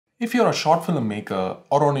If you're a short film maker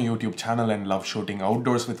or on a YouTube channel and love shooting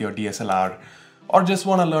outdoors with your DSLR, or just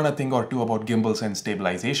want to learn a thing or two about gimbals and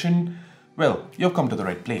stabilization, well, you've come to the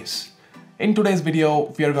right place. In today's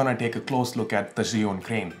video, we are gonna take a close look at the Zhiyun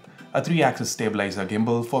crane, a 3-axis stabilizer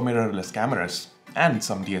gimbal for mirrorless cameras, and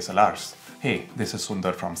some DSLRs. Hey, this is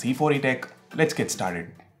Sundar from C4E Tech. Let's get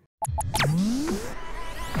started.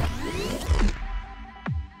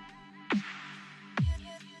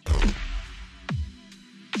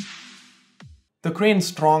 The crane's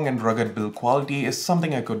strong and rugged build quality is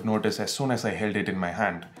something I could notice as soon as I held it in my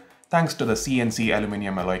hand, thanks to the CNC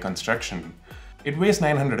aluminum alloy construction. It weighs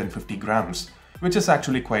 950 grams, which is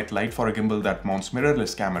actually quite light for a gimbal that mounts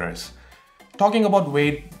mirrorless cameras. Talking about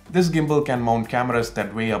weight, this gimbal can mount cameras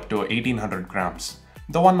that weigh up to 1800 grams.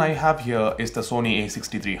 The one I have here is the Sony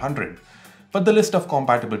a6300, but the list of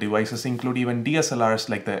compatible devices include even DSLRs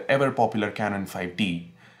like the ever-popular Canon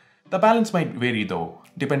 5D. The balance might vary though,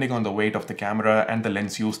 depending on the weight of the camera and the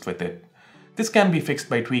lens used with it. This can be fixed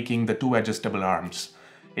by tweaking the two adjustable arms.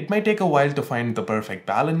 It might take a while to find the perfect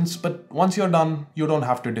balance, but once you're done, you don't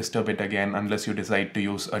have to disturb it again unless you decide to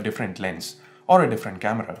use a different lens or a different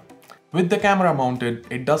camera. With the camera mounted,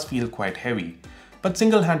 it does feel quite heavy, but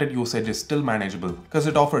single-handed usage is still manageable because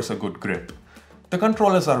it offers a good grip. The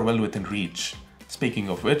controllers are well within reach. Speaking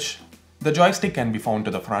of which, the joystick can be found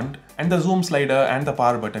to the front, and the zoom slider and the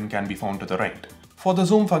power button can be found to the right. For the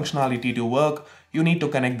zoom functionality to work, you need to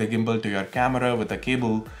connect the gimbal to your camera with a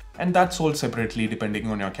cable, and that's sold separately depending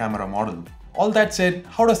on your camera model. All that said,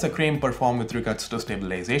 how does the crane perform with regards to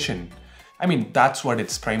stabilization? I mean, that's what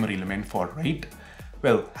it's primarily meant for, right?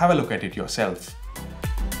 Well, have a look at it yourself.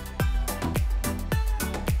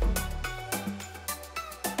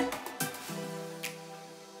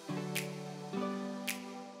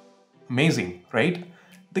 Amazing, right?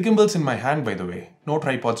 The gimbal's in my hand, by the way. No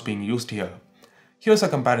tripods being used here. Here's a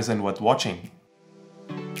comparison worth watching.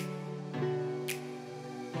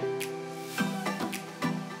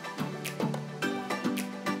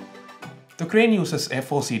 The crane uses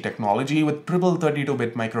FOC technology with triple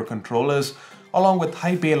 32-bit microcontrollers along with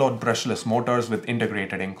high payload brushless motors with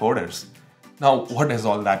integrated encoders. Now, what does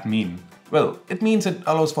all that mean? Well, it means it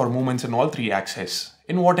allows for movements in all three axes,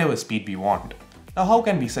 in whatever speed we want. Now, how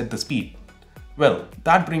can we set the speed? Well,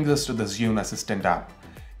 that brings us to the Zhiyun Assistant app.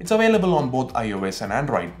 It's available on both iOS and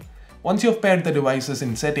Android. Once you've paired the devices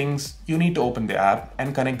in settings, you need to open the app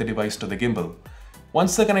and connect the device to the gimbal.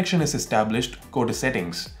 Once the connection is established, go to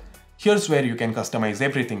Settings. Here's where you can customize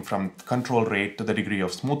everything from control rate to the degree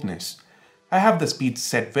of smoothness. I have the speed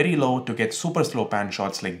set very low to get super slow pan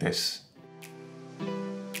shots like this.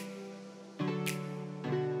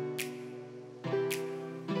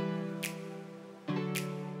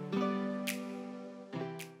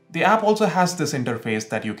 The app also has this interface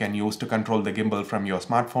that you can use to control the gimbal from your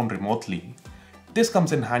smartphone remotely. This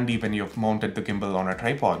comes in handy when you've mounted the gimbal on a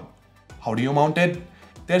tripod. How do you mount it?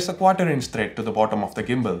 There's a 1/4 inch thread to the bottom of the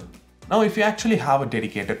gimbal. Now, if you actually have a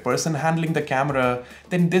dedicated person handling the camera,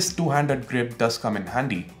 then this two-handed grip does come in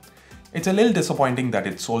handy. It's a little disappointing that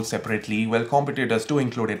it's sold separately while competitors do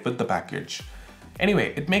include it with the package.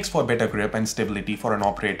 Anyway, it makes for better grip and stability for an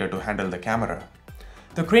operator to handle the camera.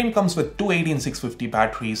 The crane comes with two 18650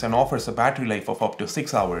 batteries and offers a battery life of up to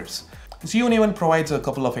 6 hours. Zhiyun even provides a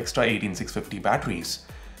couple of extra 18650 batteries.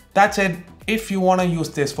 That said, if you want to use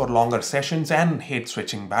this for longer sessions and hate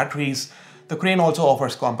switching batteries, the crane also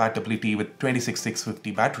offers compatibility with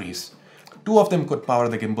 26650 batteries. Two of them could power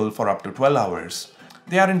the gimbal for up to 12 hours.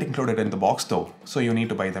 They aren't included in the box though, so you need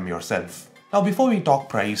to buy them yourself. Now, before we talk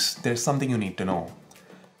price, there's something you need to know.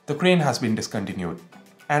 The crane has been discontinued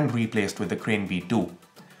and replaced with the Crane V2.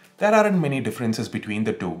 There aren't many differences between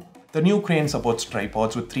the two. The new crane supports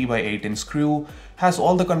tripods with 3x8-inch screw, has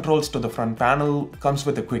all the controls to the front panel, comes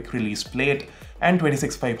with a quick release plate, and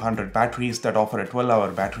 26500 batteries that offer a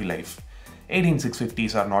 12-hour battery life.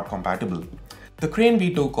 18650s are not compatible. The Crane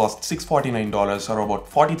V2 costs $649 or about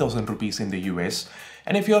 40,000 rupees in the US,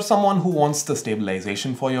 and if you're someone who wants the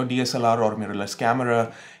stabilization for your DSLR or mirrorless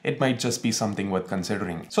camera, it might just be something worth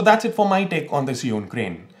considering. So that's it for my take on the Zhiyun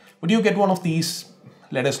crane. Would you get one of these?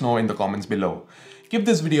 Let us know in the comments below. Give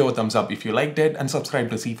this video a thumbs up if you liked it and subscribe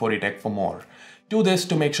to C4E Tech for more. Do this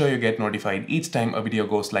to make sure you get notified each time a video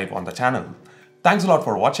goes live on the channel. Thanks a lot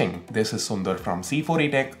for watching. This is Sundar from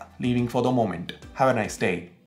C4E Tech, leaving for the moment. Have a nice day.